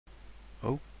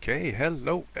Okay,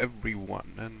 hello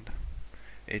everyone, and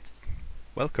it's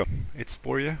welcome. It's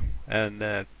Borja,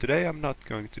 and today I'm not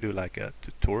going to do like a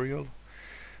tutorial,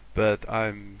 but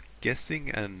I'm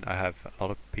guessing, and I have a lot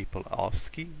of people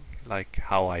asking, like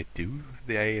how I do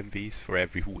the AMVs for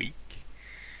every week.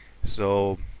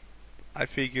 So I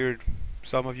figured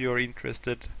some of you are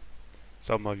interested,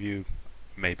 some of you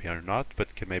maybe are not,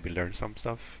 but can maybe learn some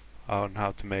stuff on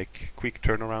how to make quick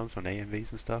turnarounds on AMVs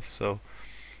and stuff. So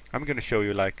I'm gonna show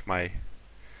you like my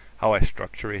how I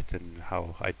structure it and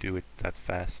how I do it that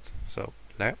fast. So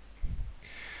yeah.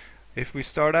 If we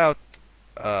start out,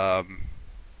 um,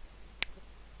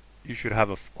 you should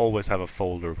have always have a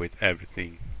folder with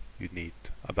everything you need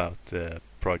about the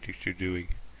project you're doing.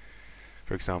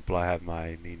 For example, I have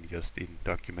mine in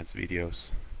documents,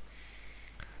 videos,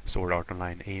 Sword Art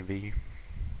Online AMV,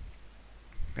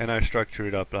 and I structure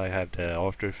it up. I have the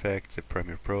After Effects, the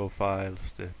Premiere Pro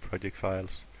files, the project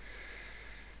files,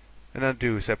 and I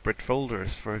do separate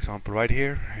folders. For example, right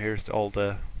here, here's all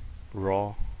the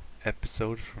raw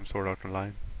episodes from Sword Art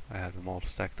Online. I have them all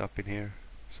stacked up in here,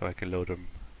 so I can load them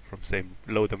from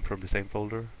the same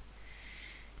folder.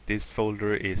 This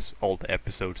folder is all the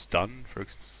episodes done,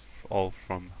 all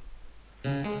from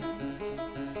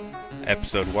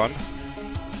episode 1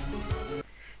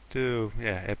 to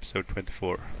episode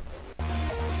 24.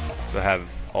 So I have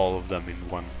all of them in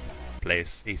one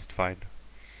place, easy to find.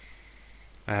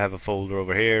 I have a folder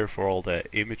over here for all the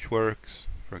image works,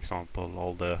 for example,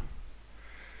 all the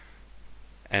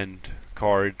end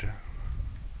card,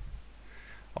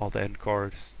 all the end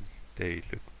cards, they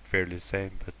look fairly the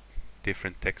same but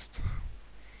different text.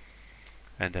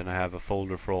 And then I have a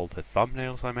folder for all the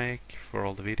thumbnails I make for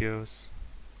all the videos.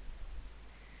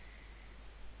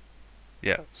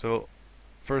 Yeah, so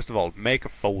first of all, make a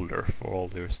folder for all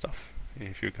your stuff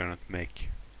if you're gonna make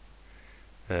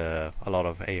a lot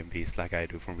of AMVs like I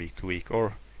do from week to week.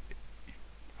 Or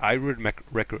I will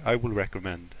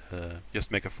recommend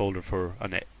just make a folder for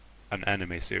an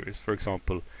anime series. For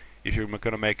example, if you're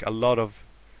gonna make a lot of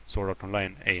Sword Art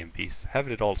Online AMVs, have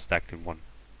it all stacked in one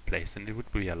place, and it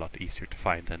would be a lot easier to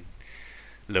find and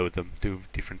load them to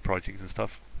different projects and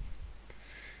stuff.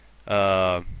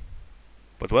 But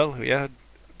well, yeah,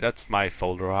 that's my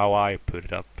folder, how I put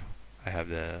it up. I have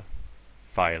the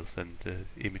files and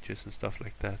images and stuff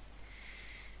like that.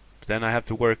 But then I have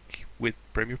to work with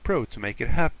Premiere Pro to make it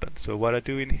happen. So what I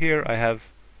do in here, I have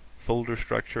folder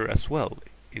structure as well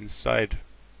inside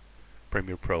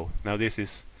Premiere Pro. Now this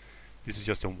is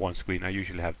just on one screen. I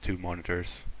usually have two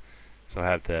monitors, so I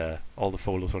have all the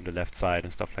folders on the left side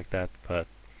and stuff like that. But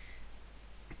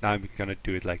now I'm gonna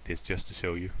do it like this just to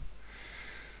show you.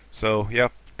 So yeah,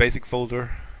 basic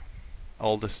folder,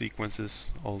 all the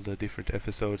sequences, all the different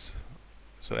episodes.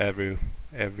 So every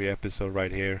episode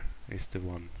right here is the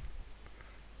one.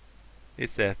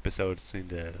 It's the episodes in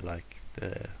the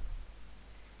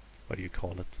what do you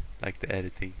call it? Like the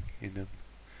editing in them.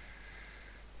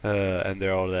 And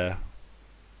there are the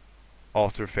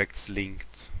After Effects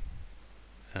linked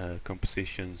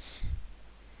compositions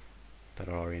that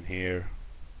are in here.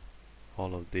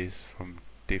 All of these from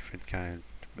different kind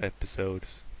of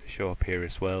episodes show up here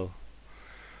as well.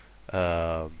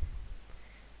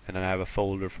 And then I have a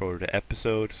folder for the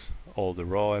episodes, all the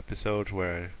raw episodes,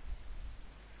 where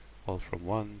all from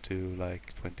 1 to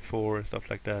like 24 and stuff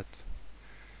like that,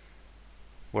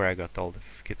 where I got all the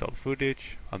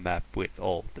footage, a map with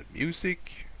all the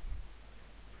music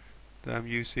that I'm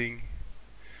using,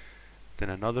 then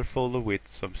another folder with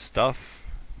some stuff,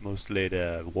 mostly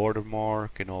the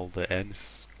watermark and all the end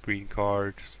screen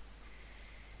cards,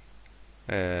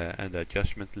 and the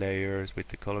adjustment layers with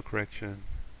the color correction.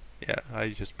 Yeah, I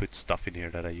just put stuff in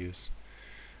here that I use.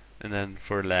 And then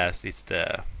for last, it's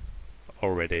the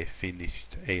already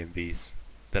finished AMVs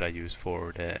that I use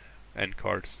for the end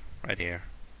cards right here.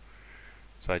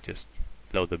 So I just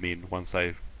load them in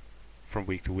from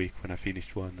week to week when I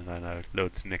finished one, and then I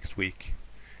load the next week.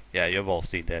 Yeah, you've all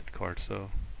seen the end card,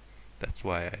 so that's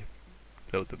why I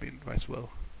load them in as well.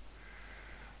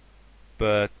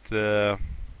 But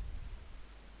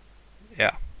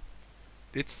yeah,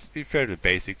 it's fairly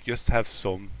basic. Just have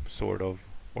some sort of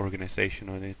organization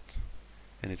on it,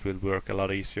 and it will work a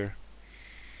lot easier.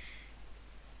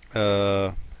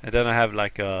 And then I have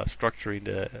like a structure in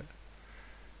the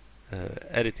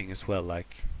editing as well.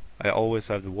 Like I always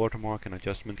have the watermark and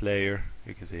adjustment layer.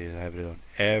 You can see I have it on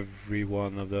every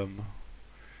one of them.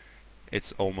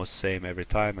 It's almost same every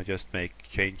time. I just make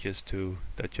changes to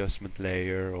the adjustment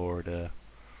layer or the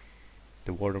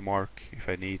watermark if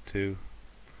I need to.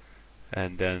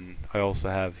 And then I also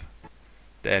have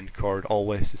the end card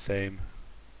always the same.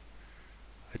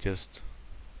 I just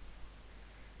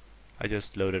I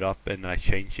just load it up and I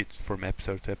change it from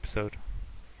episode to episode.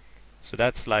 So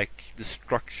that's like the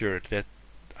structure that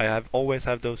I have always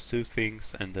have those two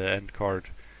things and the end card,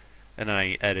 and then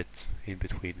I edit in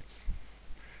between it.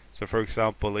 So for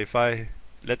example, if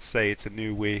let's say it's a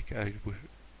new week, I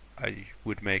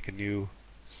would make a new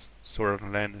sort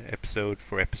of an episode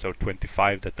for episode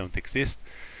 25 that don't exist.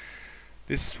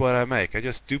 This is what I make. I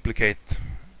just duplicate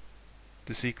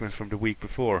the sequence from the week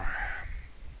before,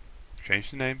 change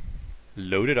the name,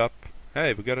 load it up.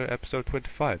 Hey, we got an episode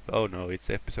 25. Oh no, it's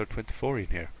episode 24 in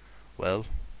here. Well,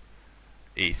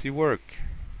 easy work.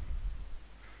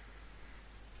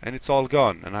 And it's all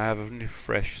gone, and I have a new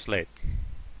fresh slate.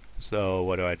 So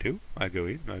what do? I go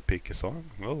in, I pick a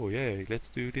song. Oh yeah, let's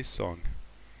do this song.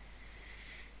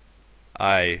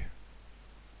 I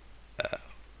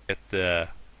get the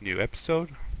new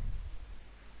episode,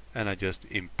 and I just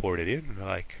import it in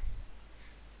like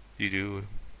you do,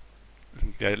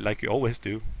 like you always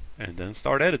do, and then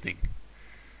start editing.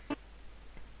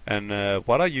 And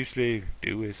what I usually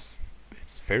do is,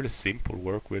 it's fairly simple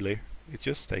work really. It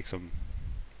just takes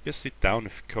just sit down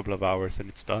a couple of hours and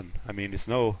it's done. I mean, it's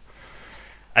no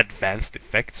advanced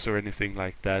effects or anything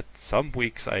like that. Some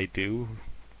weeks I do,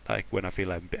 like when I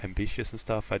feel ambitious and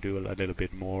stuff, I do a little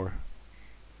bit more.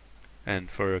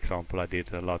 And for example, I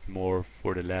did a lot more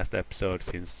for the last episode,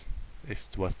 since it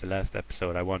was the last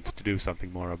episode I wanted to do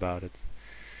something more about it.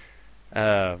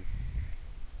 But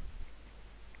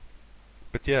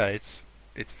yeah, it's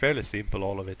fairly simple,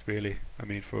 all of it really. I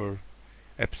mean, for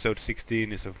episode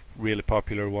 16 is a really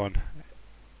popular one,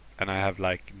 and I have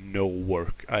like no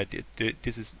work.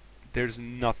 There's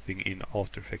nothing in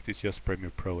After Effects. It's just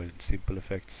Premiere Pro and simple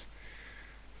effects.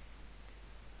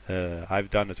 I've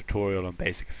done a tutorial on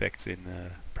basic effects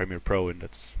in Premiere Pro, and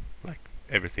that's like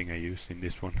everything I use in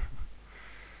this one.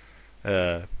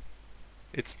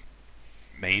 It's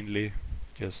mainly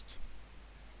just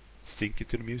sync it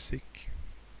to the music.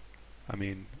 I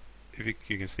mean, if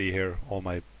you can see here, all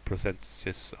my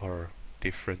percentages are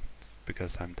different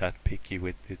because I'm that picky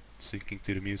with it syncing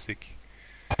to the music.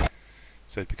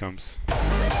 So it becomes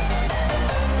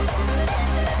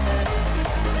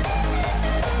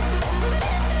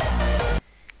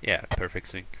yeah, perfect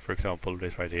sync. For example,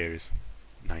 this right here is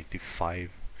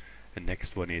 95, and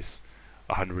next one is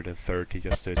 130,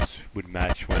 just so it would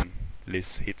match when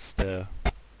Liz hits the.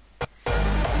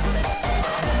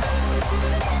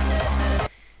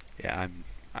 Yeah,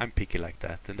 I'm picky like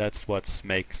that, and that's what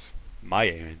makes my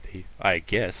AMV, I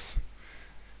guess.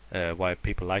 Why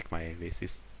people like my AMVs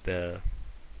is the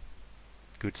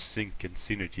good sync and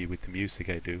synergy with the music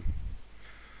I do,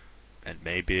 and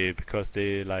maybe because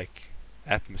they like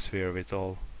atmosphere of it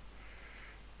all,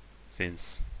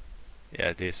 since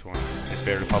yeah, this one is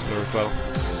very popular as well.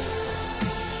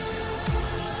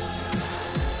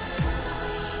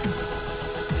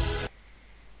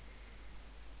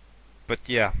 But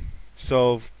yeah,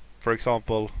 so for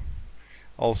example,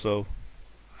 also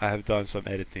I have done some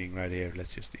editing right here.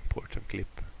 Let's just import some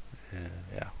clip.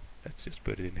 Yeah, let's just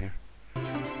put it in here.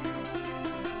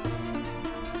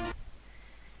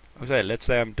 Okay, let's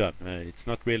say I'm done. It's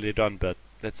not really done, but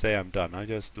let's say I'm done. I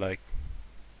just like,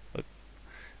 look,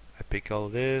 I pick all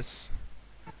this.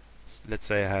 Let's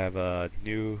say I have a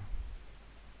new,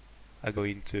 I go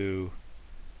into,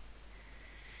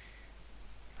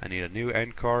 I need a new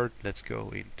end card. Let's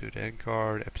go into the end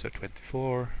card, episode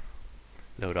 24.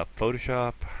 Load up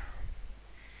Photoshop.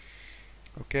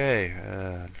 Okay,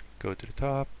 go to the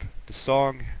top. The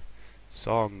song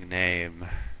name,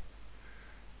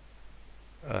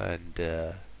 and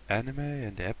anime,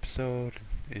 and the episode.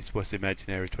 It was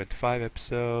Imaginary 25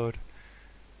 episode.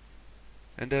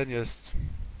 And then just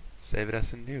save it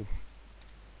as a new.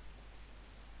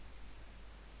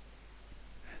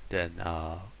 And then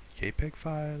JPEG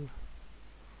file.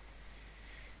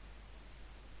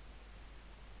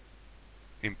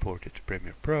 Import it to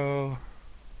Premiere Pro.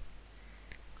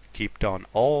 Keep down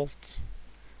Alt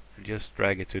and just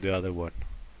drag it to the other one,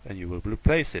 and you will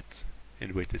replace it,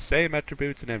 and with the same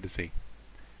attributes and everything.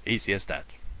 Easy as that.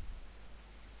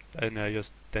 And I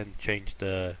just then change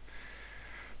the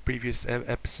previous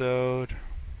episode,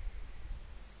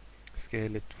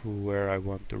 scale it to where I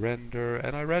want to render,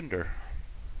 and I render.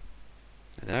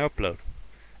 And I upload.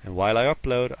 And while I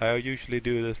upload, I usually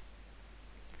do the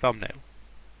thumbnail.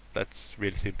 That's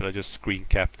really simple. I just screen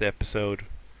cap the episode,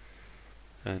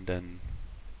 and then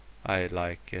I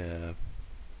like yeah,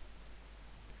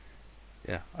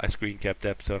 I screen cap the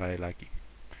episode. I like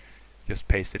just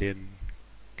paste it in,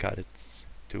 cut it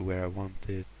to where I want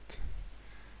it.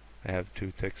 I have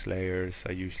two text layers.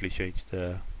 I usually change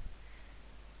the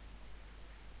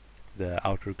the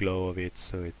outer glow of it,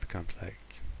 so it becomes like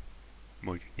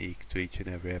more unique to each and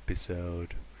every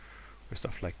episode, or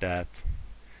stuff like that.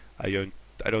 I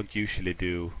don't usually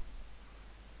do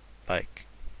like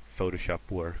Photoshop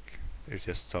work. There's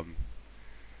just some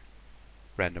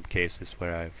random cases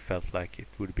where I felt like it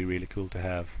would be really cool to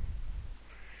have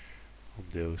on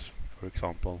those, for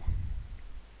example.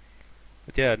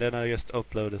 But yeah, then I just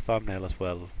upload a thumbnail as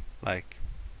well, like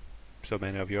so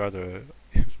many of your other,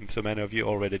 so many of you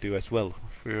already do as well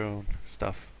for your own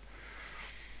stuff.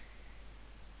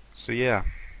 So yeah,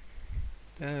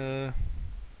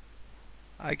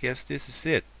 I guess this is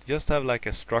it. Just have like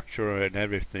a structure and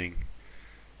everything.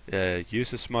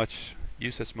 Use as much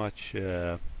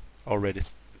already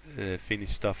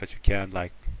finished stuff as you can,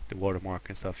 like the watermark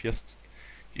and stuff. Just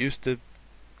use the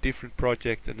different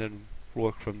project and then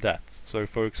work from that. So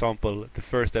for example, the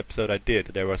first episode I did,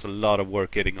 there was a lot of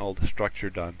work getting all the structure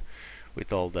done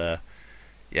with all the,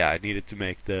 I needed to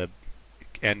make the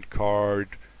end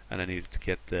card, and I needed to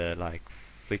get the like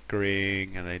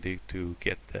flickering, and I needed to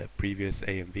get the previous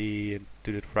AMV and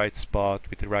do the right spot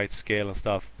with the right scale and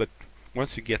stuff. But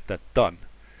once you get that done,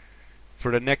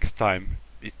 for the next time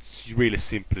it's really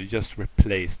simple. You just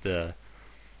replace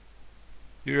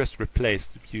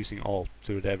using Alt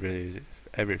to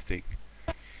everything.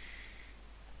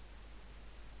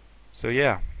 So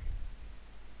yeah,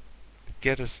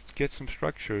 get some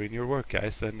structure in your work,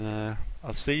 guys, and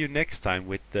I'll see you next time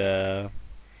with the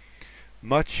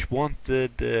much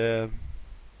wanted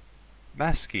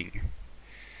masking.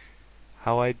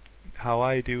 How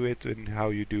I do it and how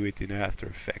you do it in After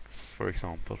Effects, for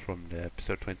example, from the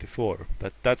episode 24.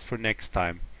 But that's for next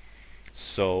time.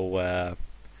 So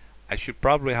I should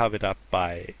probably have it up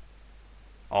by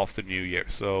after New Year.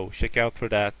 So check out for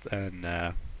that,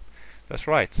 and that's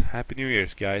right. Happy New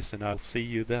Year's, guys, and I'll see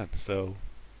you then. So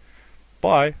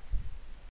bye.